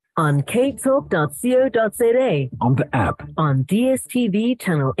on ktalk.co.za, on the app, on DSTV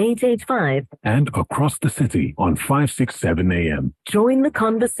channel 885, and across the city on 567 AM. Join the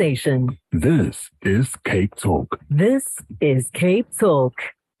conversation. This is Cape Talk. This is Cape Talk.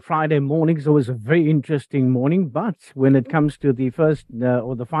 Friday morning is always a very interesting morning, but when it comes to the first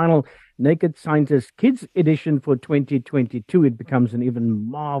or the final Naked Scientist Kids edition for 2022, it becomes an even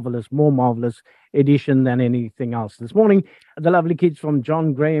more marvelous edition than anything else. This morning, the lovely kids from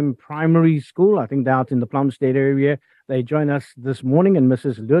John Graham Primary School, I think they're out in the Plumstead area, they join us this morning, and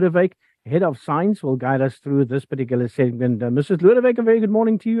Mrs. Ludewig, Head of Science, will guide us through this particular segment. Mrs. Ludewig, a very good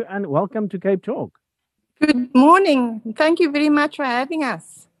morning to you, and welcome to Cape Talk. Good morning. Thank you very much for having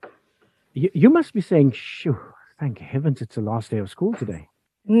us. You must be saying, shoo, thank heavens it's the last day of school today.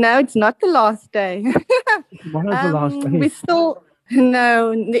 No, it's not the last day. Tomorrow's the last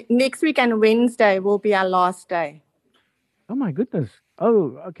day. Next week and Wednesday will be our last day. Oh, my goodness.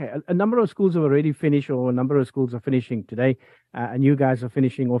 Oh, okay. A number of schools have already finished, or a number of schools are finishing today, and you guys are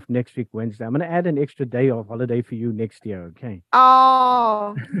finishing off next week, Wednesday. I'm going to add an extra day of holiday for you next year, okay?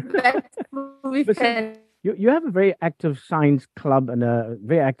 Oh, that's fantastic. You have a very active science club and a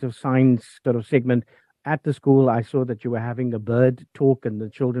very active science sort of segment at the school. I saw that you were having a bird talk and the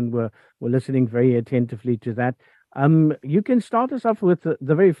children were listening very attentively to that. You can start us off with the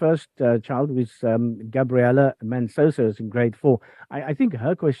very first child, who is Gabriella Mansoso, is in grade 4. I think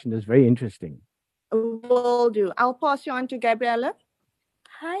her question is very interesting. Will do. I'll pass you on to Gabriella.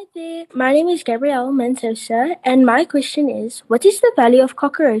 Hi there. My name is Gabrielle Mansosa, and my question is, what is the value of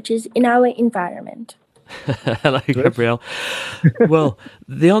cockroaches in our environment? Hello, Gabrielle. Well,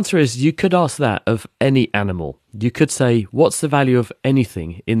 the answer is you could ask that of any animal. You could say, what's the value of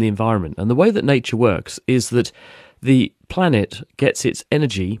anything in the environment? And the way that nature works is that the planet gets its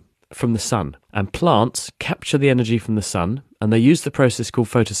energy from the sun, and plants capture the energy from the sun, and they use the process called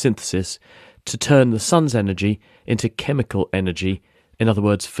photosynthesis to turn the sun's energy into chemical energy, in other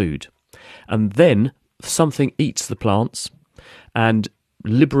words, food. And then something eats the plants and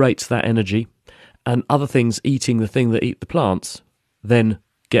liberates that energy, and other things eating the thing that eat the plants then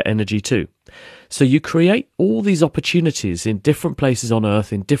get energy too. So you create all these opportunities in different places on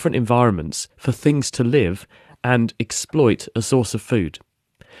Earth, in different environments, for things to live and exploit a source of food.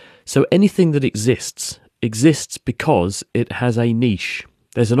 So anything that exists because it has a niche.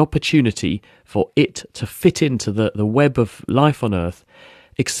 There's an opportunity for it to fit into the web of life on Earth,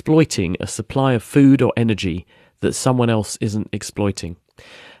 exploiting a supply of food or energy that someone else isn't exploiting.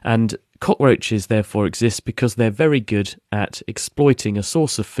 And cockroaches therefore exist because they're very good at exploiting a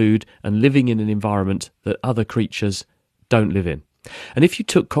source of food and living in an environment that other creatures don't live in. And if you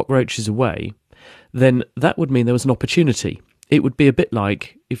took cockroaches away, then that would mean there was an opportunity. It would be a bit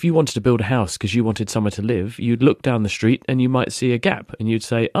like if you wanted to build a house because you wanted somewhere to live, you'd look down the street and you might see a gap and you'd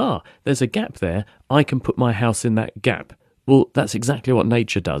say, there's a gap there, I can put my house in that gap. Well, that's exactly what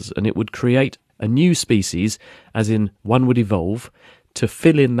nature does, and it would create a new species, as in one would evolve, to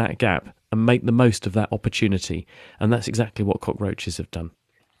fill in that gap and make the most of that opportunity. And that's exactly what cockroaches have done.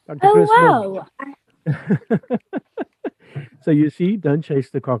 Wow. So you see, don't chase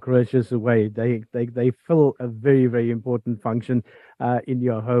the cockroaches away. They fill a very, very important function in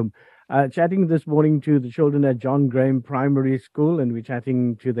your home. Chatting this morning to the children at John Graham Primary School, and we're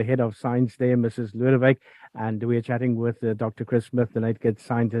chatting to the head of science there, Mrs. Ludewig, and we're chatting with Dr. Chris Smith, the naked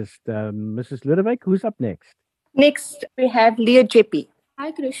scientist. Mrs. Ludewig, who's up next? Next, we have Leo Jeppy.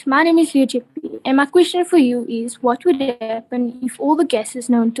 Hi, Krish. My name is Leo Jeppy, and my question for you is, what would happen if all the gases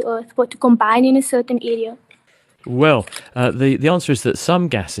known to Earth were to combine in a certain area? Well, the answer is that some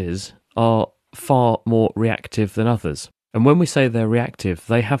gases are far more reactive than others. And when we say they're reactive,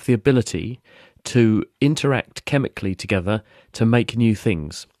 they have the ability to interact chemically together to make new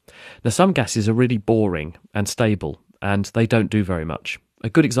things. Now, some gases are really boring and stable, and they don't do very much. A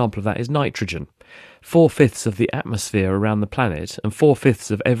good example of that is nitrogen. 4/5 of the atmosphere around the planet and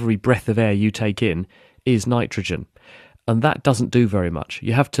 4/5 of every breath of air you take in is nitrogen. And that doesn't do very much.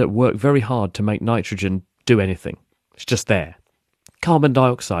 You have to work very hard to make nitrogen do anything. It's just there. Carbon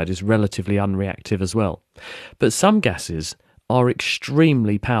dioxide is relatively unreactive as well. But some gases are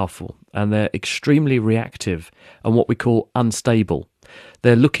extremely powerful and they're extremely reactive and what we call unstable.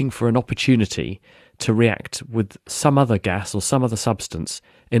 They're looking for an opportunity to react with some other gas or some other substance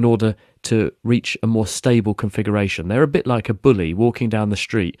in order to reach a more stable configuration. They're a bit like a bully walking down the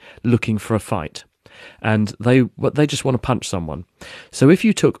street looking for a fight. and they just want to punch someone. So if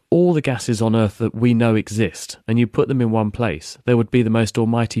you took all the gases on Earth that we know exist and you put them in one place, there would be the most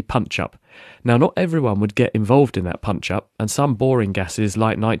almighty punch-up. Now, not everyone would get involved in that punch-up, and some boring gases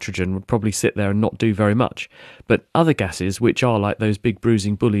like nitrogen would probably sit there and not do very much. But other gases, which are like those big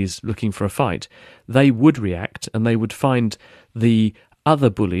bruising bullies looking for a fight, they would react, and they would find the other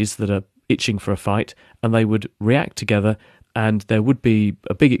bullies that are itching for a fight, and they would react together, and there would be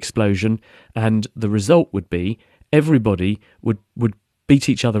a big explosion, and the result would be everybody would beat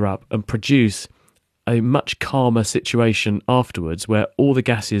each other up and produce a much calmer situation afterwards, where all the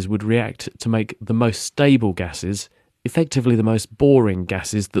gases would react to make the most stable gases effectively the most boring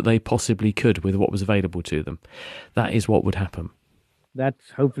gases that they possibly could with what was available to them. That is what would happen. That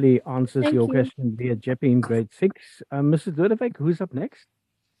hopefully answers Thank your you. question, dear Jeppy, in grade 6. Mrs. Dodevek, who's up next?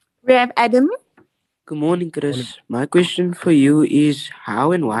 We have Adam. Good morning, Chris. My question for you is,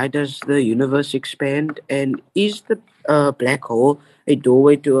 how and why does the universe expand? And is the black hole a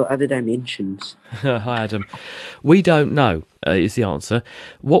doorway to other dimensions? Hi, Adam. We don't know, is the answer.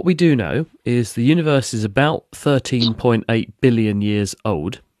 What we do know is the universe is about 13.8 billion years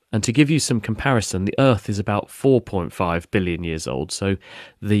old. And to give you some comparison, the Earth is about 4.5 billion years old. So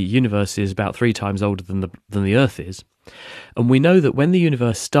the universe is about 3 times older than the Earth is. And we know that when the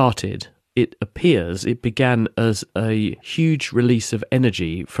universe started, it appears it began as a huge release of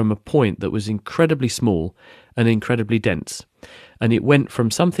energy from a point that was incredibly small and incredibly dense. And it went from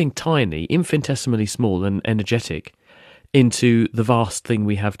something tiny, infinitesimally small and energetic, into the vast thing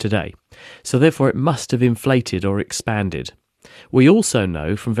we have today. So therefore it must have inflated or expanded. We also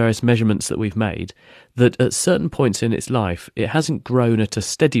know from various measurements that we've made that at certain points in its life it hasn't grown at a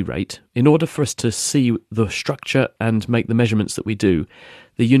steady rate. In order for us to see the structure and make the measurements that we do,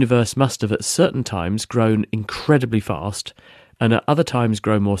 the universe must have at certain times grown incredibly fast and at other times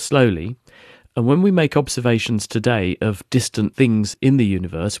grown more slowly. And when we make observations today of distant things in the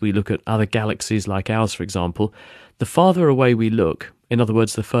universe, we look at other galaxies like ours, for example, the farther away we look, in other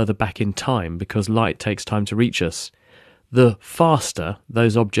words, the further back in time, because light takes time to reach us, the faster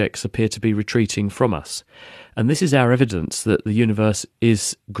those objects appear to be retreating from us. And this is our evidence that the universe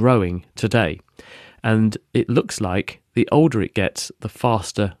is growing today. And it looks like the older it gets, the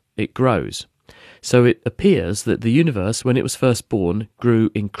faster it grows. So it appears that the universe, when it was first born,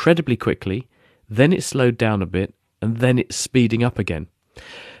 grew incredibly quickly, then it slowed down a bit, and then it's speeding up again.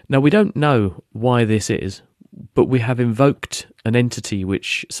 Now, we don't know why this is, but we have invoked an entity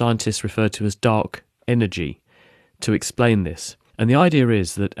which scientists refer to as dark energy to explain this. And the idea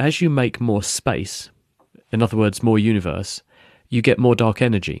is that as you make more space, in other words, more universe, you get more dark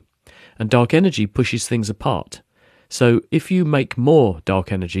energy. And dark energy pushes things apart. So if you make more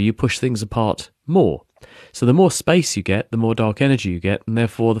dark energy, you push things apart more. So the more space you get, the more dark energy you get, and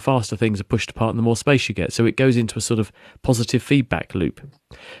therefore the faster things are pushed apart and the more space you get. So it goes into a sort of positive feedback loop.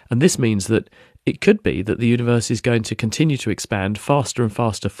 And this means that it could be that the universe is going to continue to expand faster and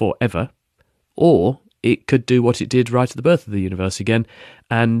faster forever, or it could do what it did right at the birth of the universe again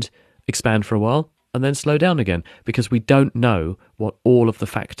and expand for a while and then slow down again, because we don't know what all of the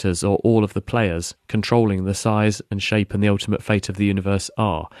factors or all of the players controlling the size and shape and the ultimate fate of the universe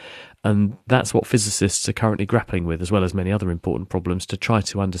are. And that's what physicists are currently grappling with, as well as many other important problems to try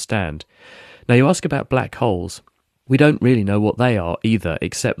to understand. Now, you ask about black holes. We don't really know what they are either,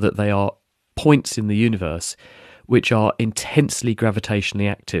 except that they are points in the universe which are intensely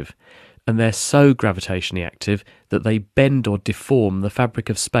gravitationally active. And they're so gravitationally active that they bend or deform the fabric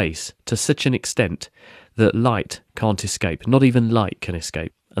of space to such an extent that light can't escape. Not even light can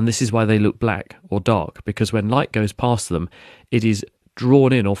escape. And this is why they look black or dark, because when light goes past them, it is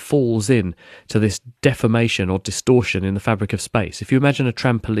drawn in or falls in to this deformation or distortion in the fabric of space. If you imagine a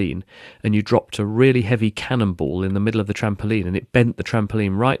trampoline and you dropped a really heavy cannonball in the middle of the trampoline and it bent the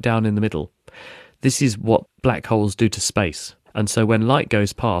trampoline right down in the middle, this is what black holes do to space. And so when light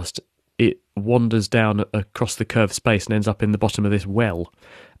goes past, it wanders down across the curved space and ends up in the bottom of this well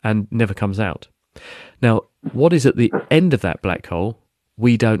and never comes out. Now, what is at the end of that black hole,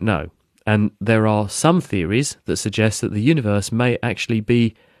 we don't know. And there are some theories that suggest that the universe may actually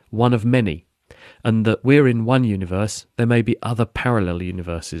be one of many, and that we're in one universe, there may be other parallel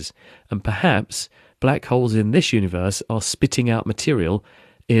universes, and perhaps black holes in this universe are spitting out material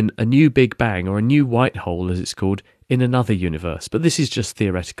in a new Big Bang, or a new white hole as it's called, in another universe. But this is just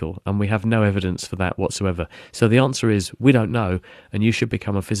theoretical, and we have no evidence for that whatsoever. So the answer is, we don't know, and you should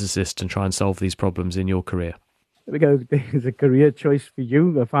become a physicist and try and solve these problems in your career. There we go. There's a career choice for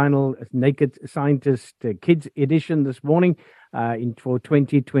you. The final Naked Scientist Kids edition this morning for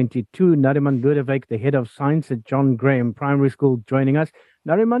 2022. Nariman Durevik, the head of science at John Graham Primary School, joining us.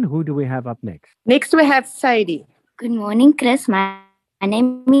 Nariman, who do we have up next? Next, we have Sadie. Good morning, Chris. My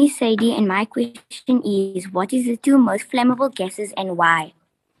name is Sadie, and my question is, what is the two most flammable gases and why?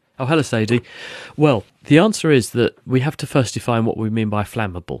 Oh, hello, Sadie. Well, the answer is that we have to first define what we mean by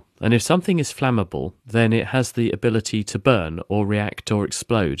flammable. And if something is flammable, then it has the ability to burn or react or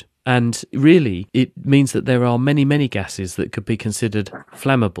explode. And really, it means that there are many, many gases that could be considered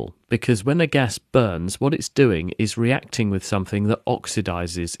flammable, because when a gas burns, what it's doing is reacting with something that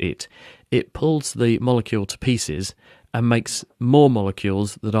oxidizes it. It pulls the molecule to pieces and makes more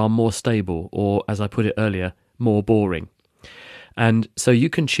molecules that are more stable, or, as I put it earlier, more boring. And so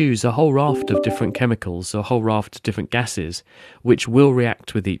you can choose a whole raft of different chemicals, a whole raft of different gases, which will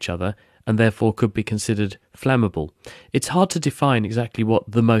react with each other and therefore could be considered flammable. It's hard to define exactly what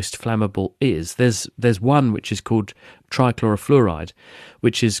the most flammable is. There's one which is called trichlorofluoride,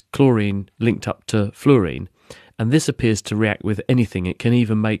 which is chlorine linked up to fluorine. And this appears to react with anything. It can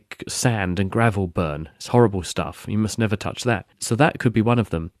even make sand and gravel burn. It's horrible stuff. You must never touch that. So that could be one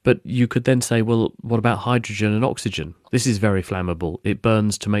of them. But you could then say, well, what about hydrogen and oxygen? This is very flammable. It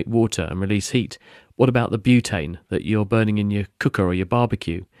burns to make water and release heat. What about the butane that you're burning in your cooker or your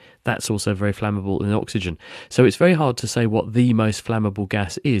barbecue? That's also very flammable in oxygen. So it's very hard to say what the most flammable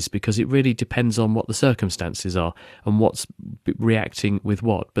gas is, because it really depends on what the circumstances are and what's reacting with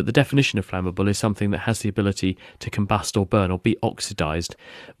what. But the definition of flammable is something that has the ability to combust or burn or be oxidized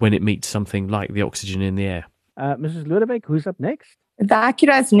when it meets something like the oxygen in the air. Mrs. Ludebeck, who's up next?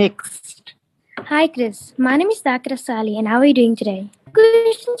 Dakira's next. Hi, Chris. My name is Dakra Sali, and how are you doing today?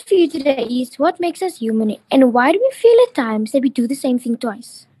 Question for you today is, what makes us human, and why do we feel at times that we do the same thing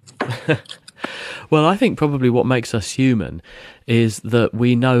twice? Well, I think probably what makes us human is that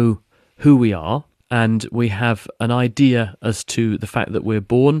we know who we are, and we have an idea as to the fact that we're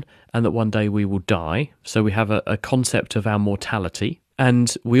born and that one day we will die. So we have a concept of our mortality.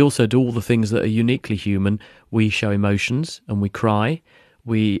 And we also do all the things that are uniquely human. We show emotions and we cry.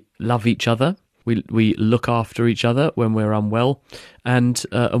 We love each other. We look after each other when we're unwell, and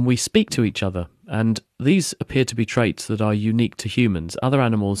we speak to each other. And these appear to be traits that are unique to humans. Other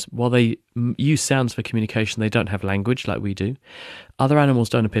animals, while they use sounds for communication, they don't have language like we do. Other animals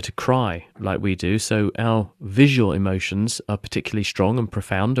don't appear to cry like we do, so our visual emotions are particularly strong and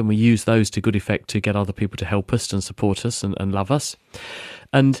profound, and we use those to good effect to get other people to help us and support us and love us.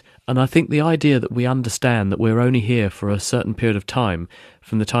 And I think the idea that we understand that we're only here for a certain period of time,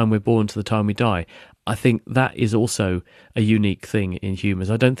 from the time we're born to the time we die, I think that is also a unique thing in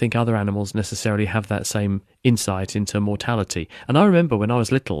humans. I don't think other animals necessarily have that same insight into mortality. And I remember when I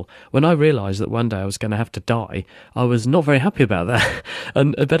was little, when I realised that one day I was going to have to die, I was not very happy about that.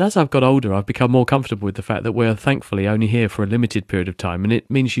 But as I've got older, I've become more comfortable with the fact that we're thankfully only here for a limited period of time, and it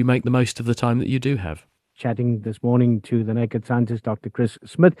means you make the most of the time that you do have. Chatting this morning to the Naked Scientist, Dr. Chris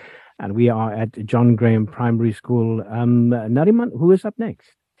Smith, and we are at John Graham Primary School. Nariman, who is up next?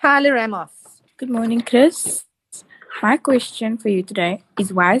 Tyler Ramos. Good morning, Chris. My question for you today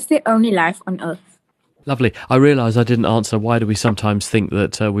is, why is there only life on Earth? Lovely. I realise I didn't answer why do we sometimes think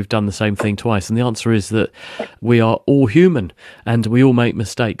that we've done the same thing twice, and the answer is that we are all human and we all make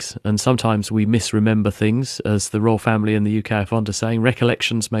mistakes, and sometimes we misremember things. As the royal family in the UK are fond of saying,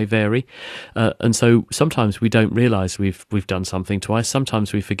 recollections may vary, and so sometimes we don't realise we've done something twice.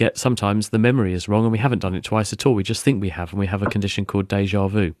 Sometimes we forget. Sometimes the memory is wrong and we haven't done it twice at all. We just think we have, and we have a condition called déjà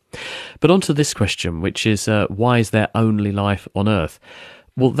vu. But on to this question, which is why is there only life on Earth?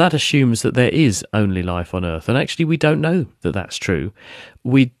 Well, that assumes that there is only life on Earth, and actually we don't know that that's true.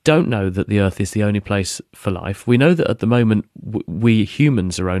 We don't know that the Earth is the only place for life. We know that at the moment we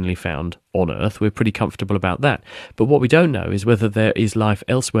humans are only found on Earth. We're pretty comfortable about that. But what we don't know is whether there is life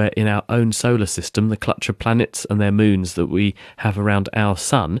elsewhere in our own solar system, the clutch of planets and their moons that we have around our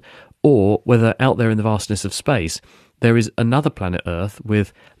sun, or whether out there in the vastness of space there is another planet Earth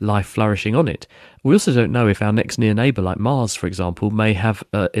with life flourishing on it. We also don't know if our next near neighbour, like Mars, for example, may have,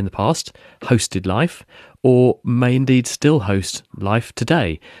 in the past, hosted life, or may indeed still host life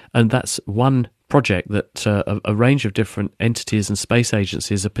today. And that's one project that a range of different entities and space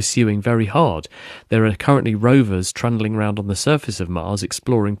agencies are pursuing very hard. There are currently rovers trundling around on the surface of Mars,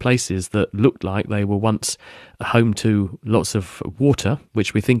 exploring places that looked like they were once home to lots of water,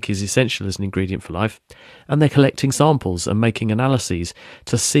 which we think is essential as an ingredient for life, and they're collecting samples and making analyses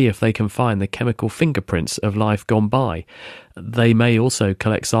to see if they can find the chemical fingerprints of life gone by. They may also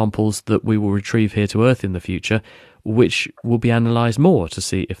collect samples that we will retrieve here to Earth in the future, which will be analysed more to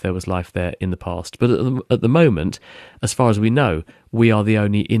see if there was life there in the past. But at the moment, as far as we know, we are the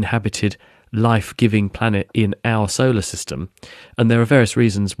only inhabited life-giving planet in our solar system. And there are various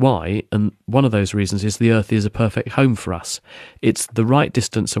reasons why, and one of those reasons is the Earth is a perfect home for us. It's the right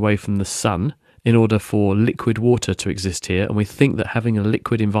distance away from the sun in order for liquid water to exist here, and we think that having a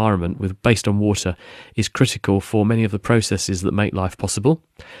liquid environment based on water is critical for many of the processes that make life possible.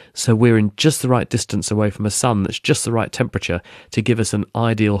 So we're in just the right distance away from a sun that's just the right temperature to give us an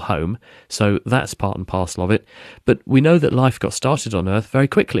ideal home. So that's part and parcel of it. But we know that life got started on Earth very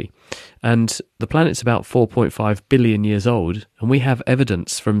quickly, and the planet's about 4.5 billion years old, and we have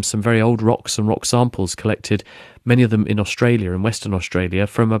evidence from some very old rocks and rock samples collected, many of them in Australia and Western Australia,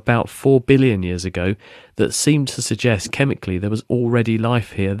 from about 4 billion years ago, that seem to suggest chemically there was already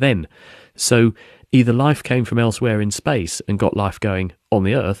life here then. So either life came from elsewhere in space and got life going on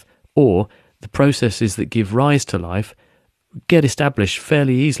the Earth, or the processes that give rise to life get established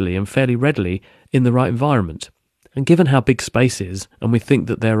fairly easily and fairly readily in the right environment. And given how big space is, and we think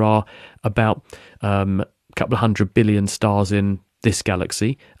that there are about a couple of 100 billion stars in this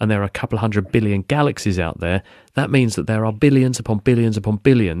galaxy, and there are a couple of 100 billion galaxies out there, that means that there are billions upon billions upon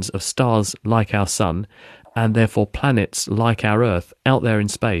billions of stars like our sun, and therefore planets like our Earth out there in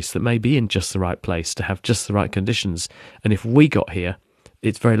space that may be in just the right place to have just the right conditions. And if we got here,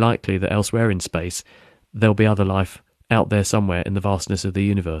 it's very likely that elsewhere in space there'll be other life out there somewhere in the vastness of the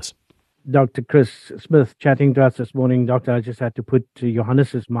universe. Dr. Chris Smith chatting to us this morning. Doctor, I just had to put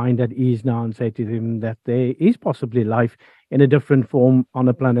Johannes's mind at ease now and say to him that there is possibly life in a different form on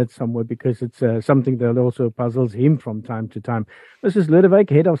a planet somewhere, because it's something that also puzzles him from time to time. Mrs. Ludwig,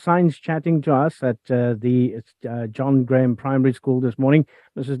 Head of Science, chatting to us at the John Graham Primary School this morning.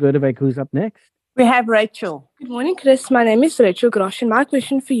 Mrs. Ludwig, who's up next? We have Rachel. Good morning, Chris. My name is Rachel Grosh, and my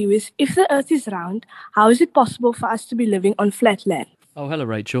question for you is, if the Earth is round, how is it possible for us to be living on flat land? Oh, hello,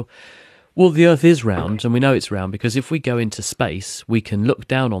 Rachel. Well, the Earth is round, and we know it's round because if we go into space, we can look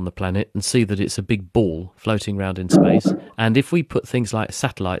down on the planet and see that it's a big ball floating around in space. And if we put things like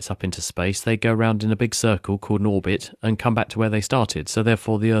satellites up into space, they go around in a big circle called an orbit and come back to where they started. So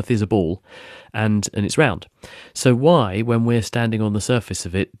therefore, the Earth is a ball, and it's round. So why, when we're standing on the surface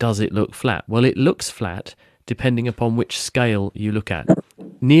of it, does it look flat? Well, it looks flat depending upon which scale you look at.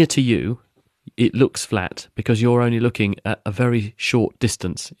 Near to you, it looks flat because you're only looking at a very short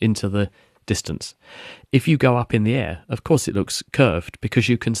distance into the distance. If you go up in the air, of course it looks curved because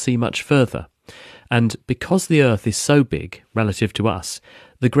you can see much further. And because the Earth is so big relative to us,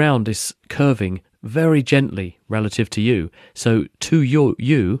 the ground is curving very gently relative to you. So to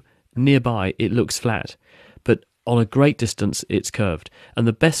you nearby, it looks flat. But on a great distance, it's curved. And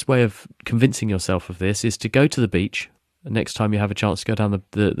the best way of convincing yourself of this is to go to the beach next time you have a chance to go down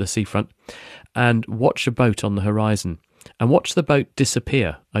the seafront and watch a boat on the horizon, and watch the boat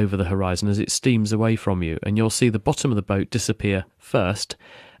disappear over the horizon as it steams away from you, and you'll see the bottom of the boat disappear first,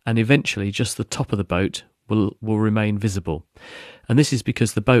 and eventually just the top of the boat will remain visible. And this is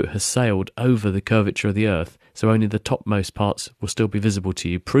because the boat has sailed over the curvature of the Earth, so only the topmost parts will still be visible to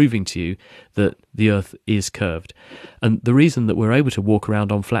you, proving to you that the Earth is curved. And the reason that we're able to walk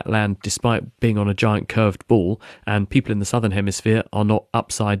around on flat land despite being on a giant curved ball, and people in the southern hemisphere are not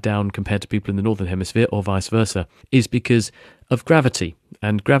upside down compared to people in the northern hemisphere, or vice versa, is because of gravity.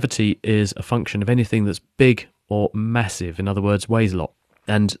 And gravity is a function of anything that's big or massive, in other words, weighs a lot.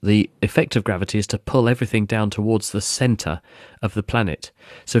 And the effect of gravity is to pull everything down towards the centre of the planet.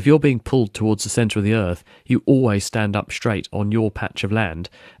 So if you're being pulled towards the centre of the Earth, you always stand up straight on your patch of land,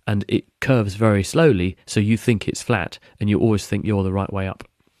 and it curves very slowly, so you think it's flat, and you always think you're the right way up.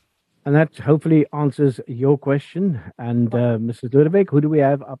 And that hopefully answers your question. And Mrs. Ludwig, who do we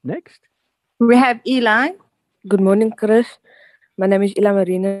have up next? We have Eli. Good morning, Chris. My name is Ila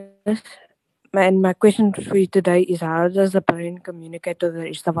Marinas. And my question for you today is, how does the brain communicate to the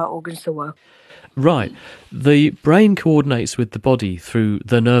rest of our organs to work? Right. The brain coordinates with the body through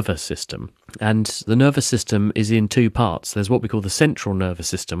the nervous system. And the nervous system is in two parts. There's what we call the central nervous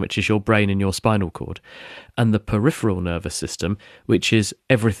system, which is your brain and your spinal cord, and the peripheral nervous system, which is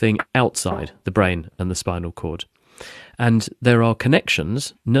everything outside the brain and the spinal cord. And there are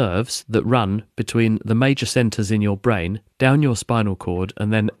connections, nerves, that run between the major centres in your brain, down your spinal cord,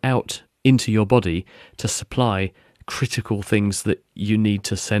 and then out into your body to supply critical things that you need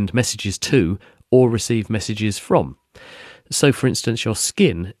to send messages to or receive messages from. So, for instance, your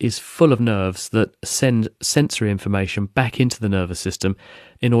skin is full of nerves that send sensory information back into the nervous system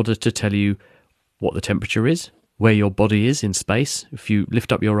in order to tell you what the temperature is, where your body is in space. If you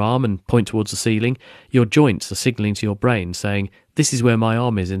lift up your arm and point towards the ceiling, your joints are signalling to your brain saying, this is where my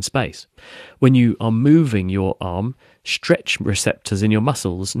arm is in space. When you are moving your arm, stretch receptors in your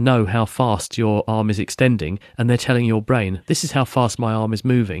muscles know how fast your arm is extending, and they're telling your brain, this is how fast my arm is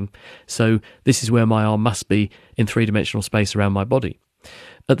moving, so this is where my arm must be in three-dimensional space around my body.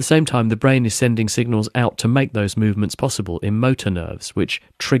 At the same time, the brain is sending signals out to make those movements possible in motor nerves, which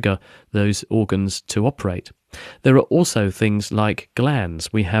trigger those organs to operate. There are also things like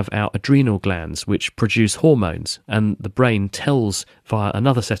glands. We have our adrenal glands, which produce hormones, and the brain tells via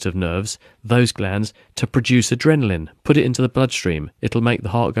another set of nerves those glands to produce adrenaline, put it into the bloodstream. It'll make the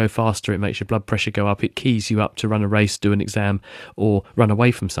heart go faster, it makes your blood pressure go up, it keys you up to run a race, do an exam, or run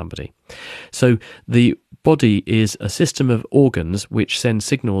away from somebody. So the body is a system of organs which send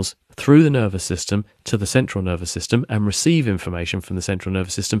signals through the nervous system to the central nervous system and receive information from the central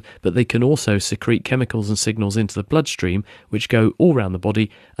nervous system, but they can also secrete chemicals and signals into the bloodstream which go all around the body,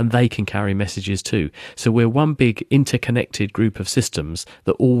 and they can carry messages too. So we're one big interconnected group of systems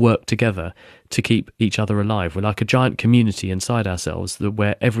that all work together to keep each other alive. We're like a giant community inside ourselves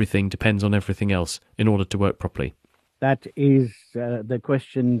where everything depends on everything else in order to work properly. That is the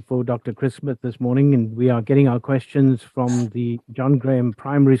question for Dr. Chris Smith this morning, and we are getting our questions from the John Graham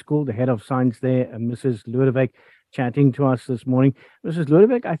Primary School, the head of science there, Mrs. Lodewyk, chatting to us this morning. Mrs.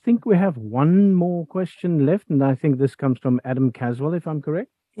 Lodewyk, I think we have one more question left, and I think this comes from Adam Caswell, if I'm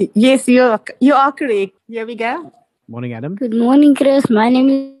correct. Yes, you are correct. Here we go. Morning, Adam. Good morning, Chris. My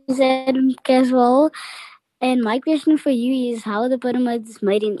name is Adam Caswell. And my question for you is how the pyramids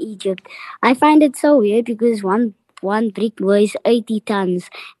made in Egypt. I find it so weird because one brick weighs 80 tons,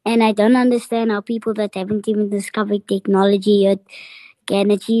 and I don't understand how people that haven't even discovered technology yet can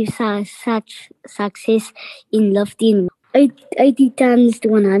achieve such success in lifting 80 tons to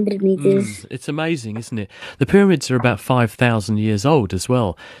 100 meters. It's amazing, isn't it? The pyramids are about 5,000 years old as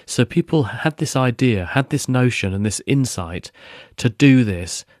well. So people had this idea, had this notion and this insight to do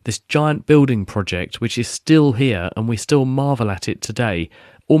this giant building project, which is still here, and we still marvel at it today,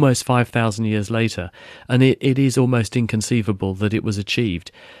 almost 5,000 years later, and it is almost inconceivable that it was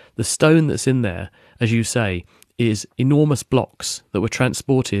achieved. The stone that's in there, as you say, is enormous blocks that were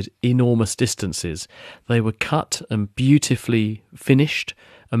transported enormous distances. They were cut and beautifully finished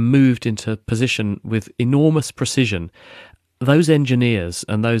and moved into position with enormous precision. Those engineers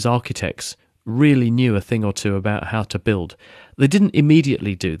and those architects really knew a thing or two about how to build. They didn't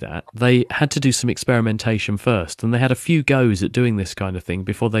immediately do that. They had to do some experimentation first, and they had a few goes at doing this kind of thing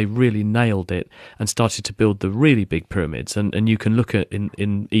before they really nailed it and started to build the really big pyramids. And you can look at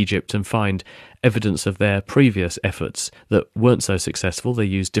in Egypt and find evidence of their previous efforts that weren't so successful. They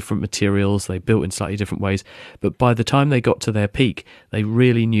used different materials, they built in slightly different ways, but by the time they got to their peak, they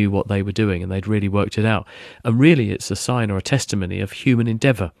really knew what they were doing and they'd really worked it out. And really it's a sign or a testimony of human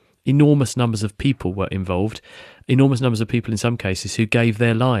endeavour. Enormous numbers of people were involved, enormous numbers of people in some cases who gave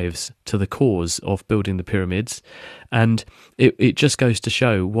their lives to the cause of building the pyramids. And it just goes to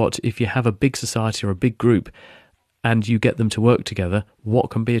show what, if you have a big society or a big group and you get them to work together, what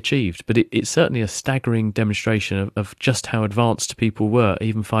can be achieved. But it's certainly a staggering demonstration of just how advanced people were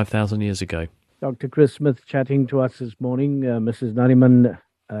even 5,000 years ago. Dr. Chris Smith chatting to us this morning. Mrs. Nariman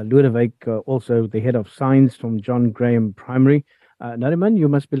Lodewyk, also the head of science from John Graham Primary. Nariman, you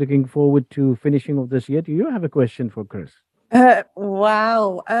must be looking forward to finishing of this year. Do you have a question for Chris?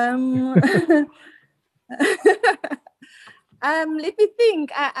 Wow. Let me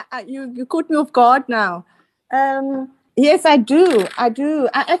think. You caught me off guard now. Yes, I do.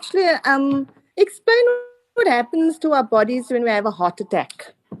 I actually explain what happens to our bodies when we have a heart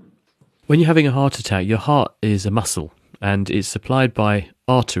attack. When you're having a heart attack, your heart is a muscle, and it's supplied by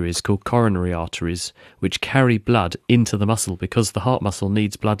arteries called coronary arteries, which carry blood into the muscle because the heart muscle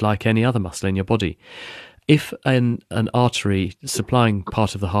needs blood like any other muscle in your body. If an artery supplying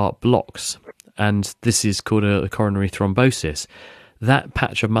part of the heart blocks, and this is called a coronary thrombosis, that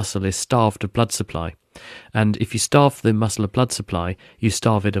patch of muscle is starved of blood supply. And if you starve the muscle of blood supply, you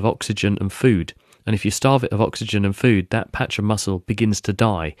starve it of oxygen and food. And if you starve it of oxygen and food, that patch of muscle begins to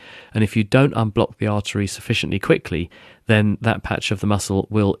die. And if you don't unblock the artery sufficiently quickly, then that patch of the muscle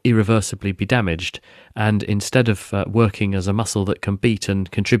will irreversibly be damaged. And instead of working as a muscle that can beat and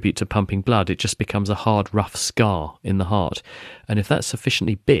contribute to pumping blood, it just becomes a hard, rough scar in the heart. And if that's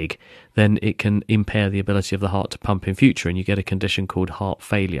sufficiently big, then it can impair the ability of the heart to pump in future, and you get a condition called heart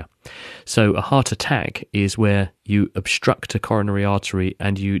failure. So a heart attack is where you obstruct a coronary artery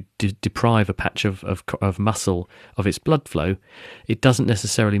and you deprive a patch of muscle of its blood flow. It doesn't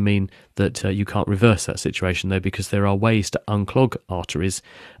necessarily mean that you can't reverse that situation, though, because there are ways ways to unclog arteries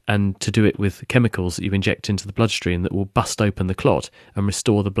and to do it with chemicals that you inject into the bloodstream that will bust open the clot and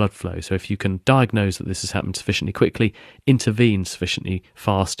restore the blood flow. So if you can diagnose that this has happened sufficiently quickly, intervene sufficiently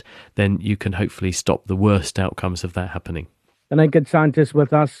fast, then you can hopefully stop the worst outcomes of that happening. The Naked Scientist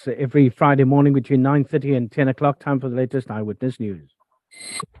with us every Friday morning between 9:30 and 10 o'clock. Time for the latest Eyewitness News.